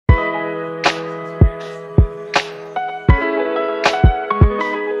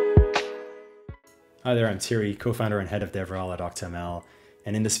Hi there, I'm Thierry, co-founder and head of DevRel at octoai.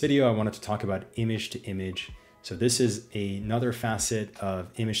 And in this video, I wanted to talk about image to image. So this is another facet of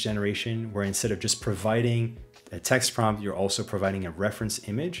image generation where instead of just providing a text prompt, you're also providing a reference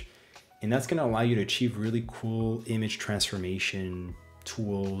image. And that's gonna allow you to achieve really cool image transformation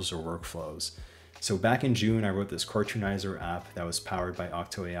tools or workflows. So back in June, I wrote this cartoonizer app that was powered by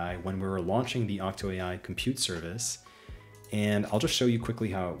octoai when we were launching the octoai compute service. And I'll just show you quickly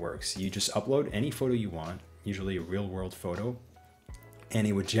how it works. You just upload any photo you want, usually a real world photo, and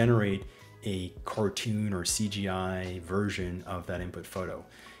it would generate a cartoon or CGI version of that input photo.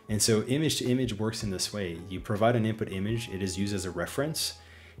 And so image to image works in this way. You provide an input image, it is used as a reference,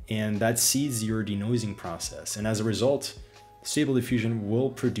 and that seeds your denoising process. And as a result, Stable Diffusion will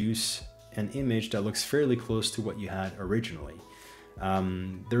produce an image that looks fairly close to what you had originally.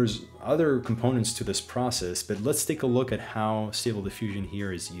 There's other components to this process, but let's take a look at how Stable Diffusion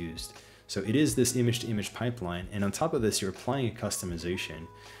here is used. So it is this image to image pipeline, and on top of this, you're applying a customization,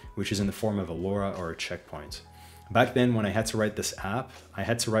 which is in the form of a LoRa or a checkpoint. Back then, when I had to write this app, I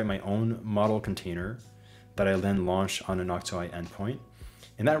had to write my own model container that I then launched on an octoai endpoint,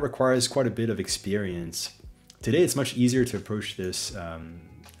 and that requires quite a bit of experience. Today, it's much easier to approach this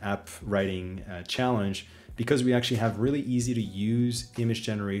app writing challenge because we actually have really easy to use image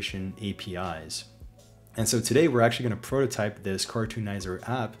generation APIs. And so today we're actually going to prototype this cartoonizer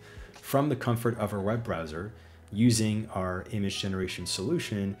app from the comfort of our web browser using our image generation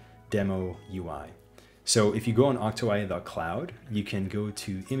solution, Demo UI. So if you go on octoai.cloud, you can go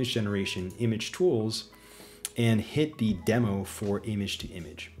to image generation, image tools, and hit the demo for image to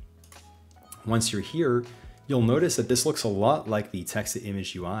image. Once you're here, you'll notice that this looks a lot like the text to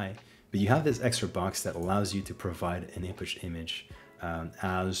image UI, but you have this extra box that allows you to provide an input image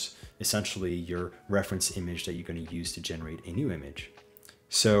as essentially your reference image that you're going to use to generate a new image.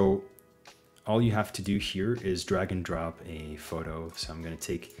 So all you have to do here is drag and drop a photo. So I'm going to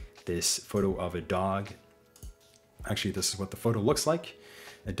take this photo of a dog. Actually, this is what the photo looks like.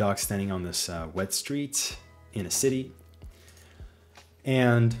 A dog standing on this wet street in a city.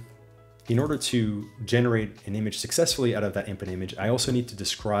 And in order to generate an image successfully out of that input image, I also need to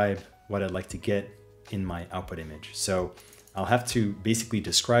describe what I'd like to get in my output image. So I'll have to basically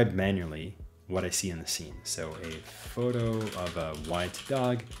describe manually what I see in the scene. So a photo of a white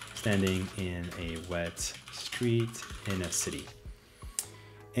dog standing in a wet street in a city.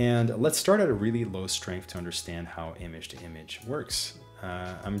 And let's start at a really low strength to understand how image to image works.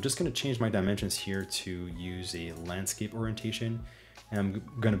 I'm just going to change my dimensions here to use a landscape orientation. And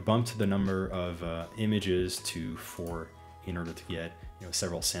I'm going to bump the number of images to 4 in order to get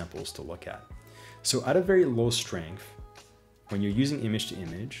several samples to look at. So at a very low strength, when you're using image to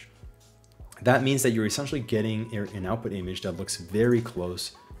image, that means that you're essentially getting an output image that looks very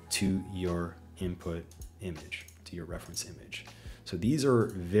close to your input image, to your reference image. So these are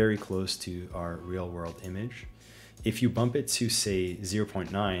very close to our real world image. If you bump it to say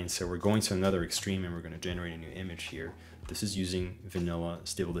 0.9, so we're going to another extreme and we're going to generate a new image here. This is using vanilla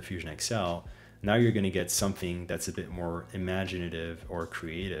Stable Diffusion XL. Now you're going to get something that's a bit more imaginative or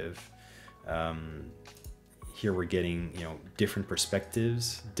creative. Here we're getting different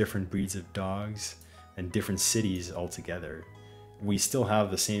perspectives, different breeds of dogs, and different cities altogether. We still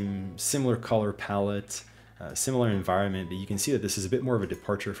have the similar color palette, similar environment, but you can see that this is a bit more of a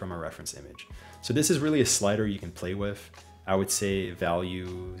departure from our reference image. So this is really a slider you can play with. I would say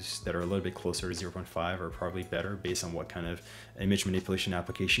values that are a little bit closer to 0.5 are probably better based on what kind of image manipulation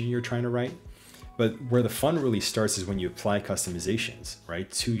application you're trying to write. But where the fun really starts is when you apply customizations, right,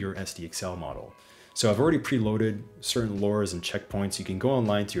 to your SDXL model. So I've already preloaded certain LoRas and checkpoints. You can go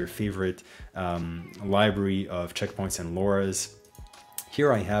online to your favorite library of checkpoints and LoRas.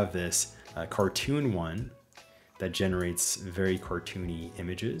 Here I have this cartoon one that generates very cartoony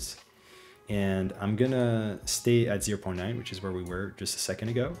images. And I'm gonna stay at 0.9, which is where we were just a second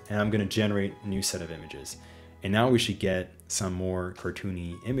ago. And I'm gonna generate a new set of images. And now we should get some more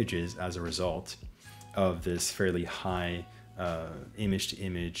cartoony images as a result of this fairly high image to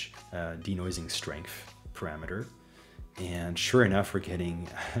image denoising strength parameter. And sure enough, we're getting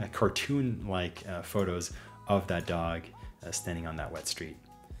cartoon-like photos of that dog standing on that wet street.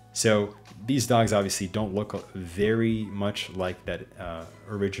 So these dogs obviously don't look very much like that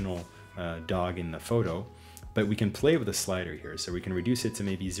original dog in the photo, but we can play with the slider here. So we can reduce it to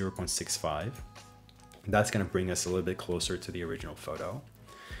maybe 0.65. That's going to bring us a little bit closer to the original photo.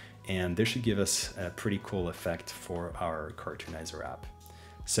 And this should give us a pretty cool effect for our cartoonizer app.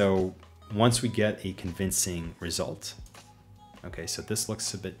 So once we get a convincing result, okay, so this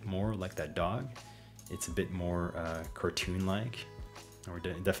looks a bit more like that dog. It's a bit more cartoon-like. We're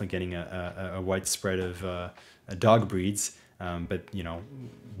definitely getting a widespread of dog breeds, but you know,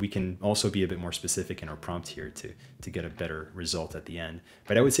 we can also be a bit more specific in our prompt here to get a better result at the end.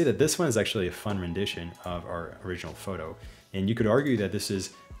 But I would say that this one is actually a fun rendition of our original photo. And you could argue that this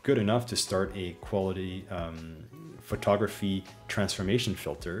is good enough to start a quality photography transformation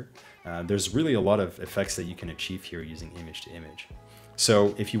filter. There's really a lot of effects that you can achieve here using image to image.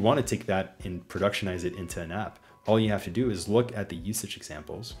 So if you want to take that and productionize it into an app, all you have to do is look at the usage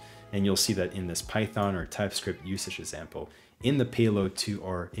examples, and you'll see that in this Python or TypeScript usage example, in the payload to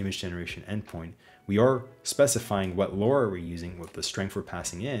our image generation endpoint, we are specifying what LoRa we're using, what the strength we're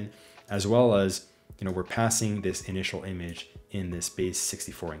passing in, as well as, you know, we're passing this initial image in this base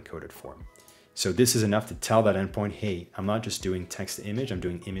 64 encoded form. So this is enough to tell that endpoint, hey, I'm not just doing text to image, I'm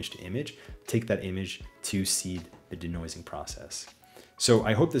doing image to image. Take that image to seed the denoising process. So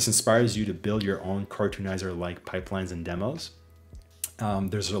I hope this inspires you to build your own cartoonizer-like pipelines and demos.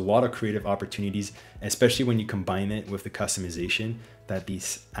 There's a lot of creative opportunities, especially when you combine it with the customization that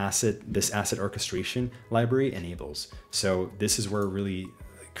this asset orchestration library enables. So this is where really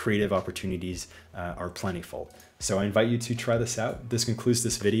creative opportunities are plentiful. So I invite you to try this out. This concludes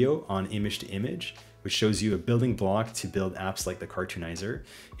this video on image to image, which shows you a building block to build apps like the Cartoonizer.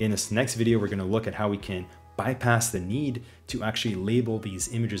 In this next video, we're going to look at how we can bypass the need to actually label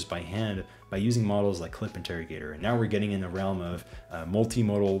these images by hand by using models like Clip Interrogator. And now we're getting in the realm of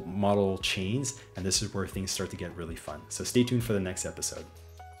multimodal model chains, and this is where things start to get really fun. So stay tuned for the next episode.